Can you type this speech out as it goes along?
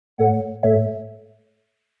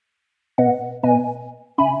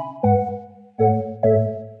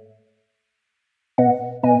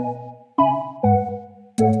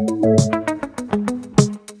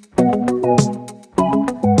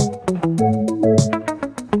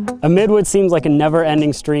Amid what seems like a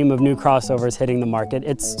never-ending stream of new crossovers hitting the market,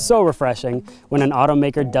 it's so refreshing when an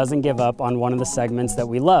automaker doesn't give up on one of the segments that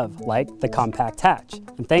we love, like the compact hatch.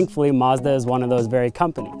 And thankfully, Mazda is one of those very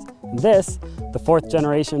companies. This, the 4th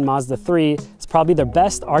generation Mazda 3, is probably their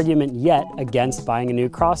best argument yet against buying a new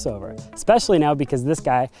crossover, especially now because this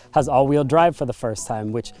guy has all-wheel drive for the first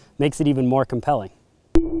time, which makes it even more compelling.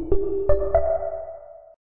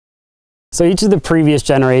 So each of the previous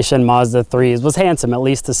generation Mazda 3s was handsome, at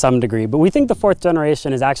least to some degree, but we think the 4th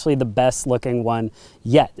generation is actually the best looking one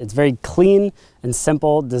yet. It's very clean and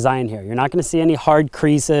simple design here. You're not going to see any hard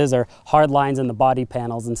creases or hard lines in the body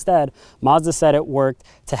panels. Instead, Mazda said it worked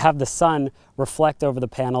to have the sun reflect over the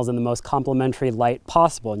panels in the most complementary light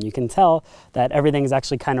possible, and you can tell that everything is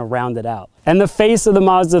actually kind of rounded out. And the face of the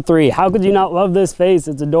Mazda 3, how could you not love this face?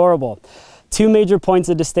 It's adorable. Two major points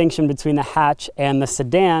of distinction between the hatch and the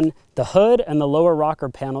sedan: the hood and the lower rocker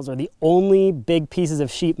panels are the only big pieces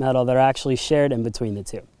of sheet metal that are actually shared in between the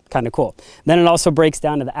two. Kind of cool. Then it also breaks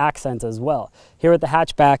down to the accents as well. Here at the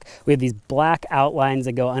hatchback, we have these black outlines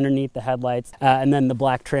that go underneath the headlights, and then the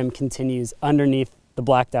black trim continues underneath the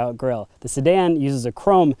blacked out grille. The sedan uses a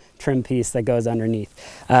chrome trim piece that goes underneath.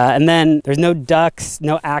 And then there's no ducts,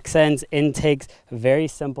 no accents, intakes, very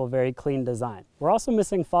simple, very clean design. We're also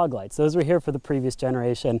missing fog lights. Those were here for the previous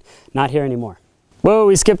generation, not here anymore. Whoa,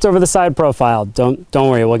 we skipped over the side profile. Don't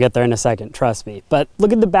worry, we'll get there in a second, trust me. But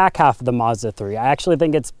look at the back half of the Mazda 3. I actually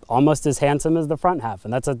think it's almost as handsome as the front half,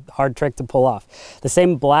 and that's a hard trick to pull off. The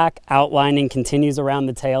same black outlining continues around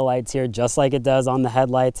the tail lights here, just like it does on the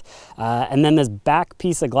headlights. And then this back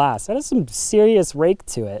piece of glass, that has some serious rake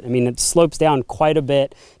to it. I mean, it slopes down quite a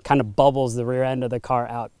bit, kind of bubbles the rear end of the car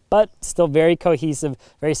out, but still very cohesive,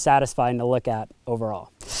 very satisfying to look at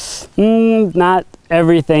overall. Not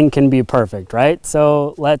everything can be perfect, right?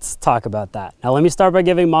 So let's talk about that. Now let me start by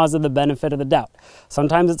giving Mazda the benefit of the doubt.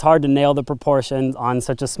 Sometimes it's hard to nail the proportions on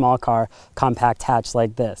such a small car, compact hatch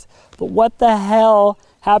like this. But what the hell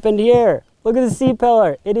happened here? Look at the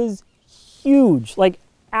C-pillar. It is huge, like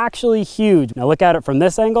actually huge. Now look at it from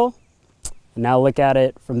this angle, and now look at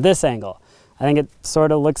it from this angle. I think it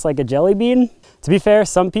sort of looks like a jelly bean. To be fair,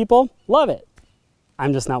 some people love it.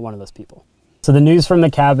 I'm just not one of those people. So the news from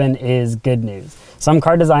the cabin is good news. Some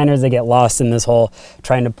car designers, they get lost in this whole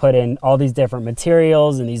trying to put in all these different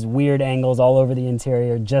materials and these weird angles all over the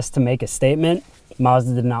interior just to make a statement.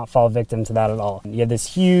 Mazda did not fall victim to that at all. You have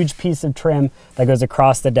this huge piece of trim that goes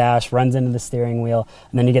across the dash, runs into the steering wheel,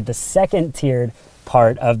 and then you get the second tiered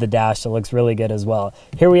part of the dash that looks really good as well.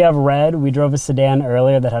 Here we have red. We drove a sedan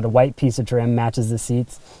earlier that had a white piece of trim, matches the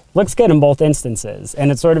seats. Looks good in both instances,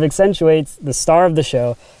 and it sort of accentuates the star of the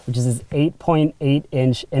show, which is this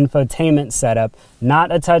 8.8-inch infotainment setup,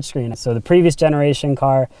 not a touchscreen. So the previous generation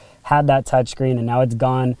car had that touchscreen, and now it's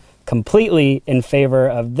gone completely in favor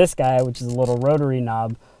of this guy, which is a little rotary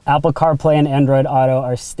knob. Apple CarPlay and Android Auto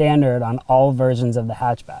are standard on all versions of the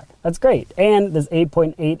hatchback. That's great. And this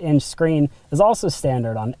 8.8-inch screen is also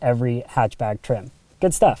standard on every hatchback trim.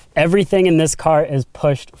 Good stuff. Everything in this car is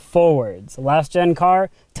pushed forwards. Last gen car,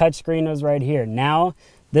 touchscreen was right here. Now,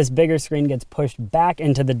 this bigger screen gets pushed back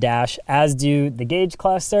into the dash, as do the gauge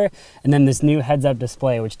cluster, and then this new heads-up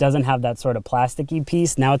display, which doesn't have that sort of plasticky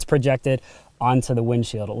piece. Now it's projected onto the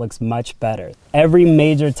windshield. It looks much better. Every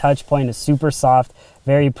major touch point is super soft,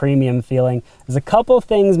 very premium feeling. There's a couple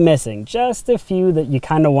things missing, just a few that you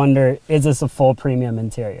kind of wonder, is this a full premium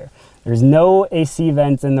interior? There's no AC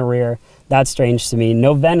vents in the rear. That's strange to me.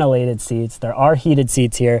 No ventilated seats. There are heated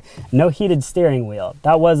seats here. No heated steering wheel.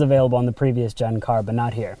 That was available on the previous gen car, but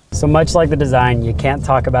not here. So much like the design, you can't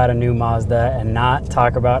talk about a new Mazda and not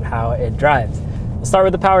talk about how it drives. We'll start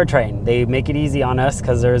with the powertrain. They make it easy on us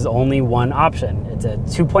because there's only one option. It's a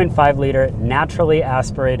 2.5 liter naturally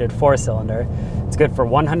aspirated 4-cylinder. It's good for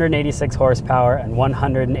 186 horsepower and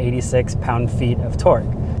 186 pound-feet of torque.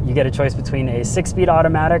 You get a choice between a 6-speed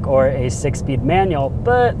automatic or a 6-speed manual,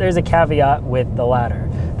 but there's a caveat with the latter.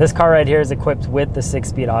 This car right here is equipped with the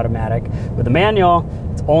 6-speed automatic. With the manual,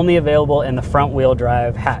 it's only available in the front-wheel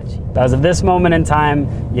drive hatch. As of this moment in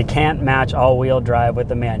time, you can't match all-wheel drive with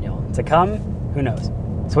the manual. To come, who knows?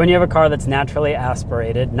 So when you have a car that's naturally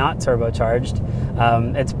aspirated, not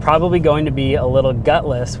turbocharged, it's probably going to be a little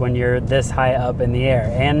gutless when you're this high up in the air.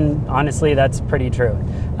 And honestly, that's pretty true.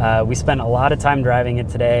 We spent a lot of time driving it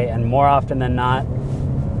today, and more often than not,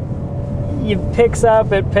 it picks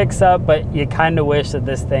up, but you kind of wish that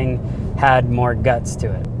this thing had more guts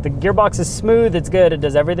to it. The gearbox is smooth, it's good, it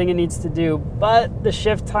does everything it needs to do, but the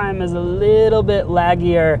shift time is a little bit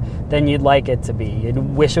laggier than you'd like it to be. You'd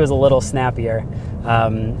wish it was a little snappier.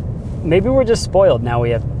 Maybe we're just spoiled now. We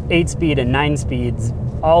have 8-speed and 9 speeds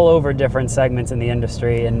all over different segments in the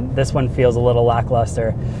industry, and this one feels a little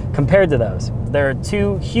lackluster compared to those. There are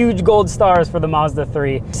two huge gold stars for the Mazda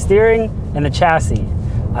 3, steering and the chassis.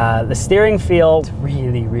 The steering feels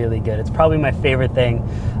really, really good. It's probably my favorite thing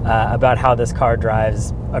about how this car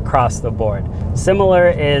drives across the board. Similar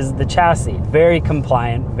is the chassis, very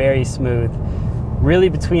compliant, very smooth. Really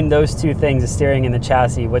between those two things, the steering and the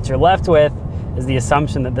chassis, what you're left with is the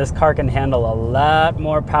assumption that this car can handle a lot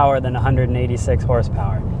more power than 186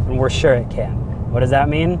 horsepower, and we're sure it can. What does that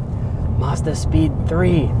mean? Mazda Speed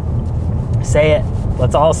 3. Say it.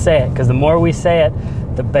 Let's all say it, because the more we say it,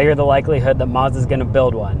 the bigger the likelihood that Mazda's gonna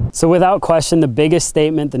build one. So without question, the biggest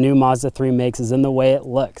statement the new Mazda 3 makes is in the way it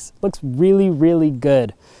looks. It looks really, really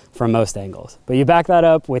good from most angles. But you back that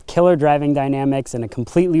up with killer driving dynamics and a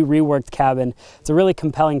completely reworked cabin, it's a really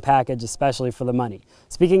compelling package, especially for the money.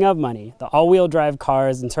 Speaking of money, the all-wheel drive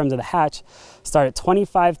cars in terms of the hatch start at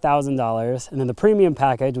 $25,000, and then the premium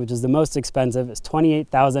package, which is the most expensive, is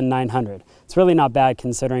 $28,900. It's really not bad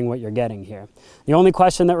considering what you're getting here. The only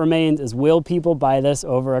question that remains is, will people buy this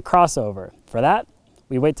over a crossover? For that,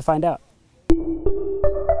 we wait to find out.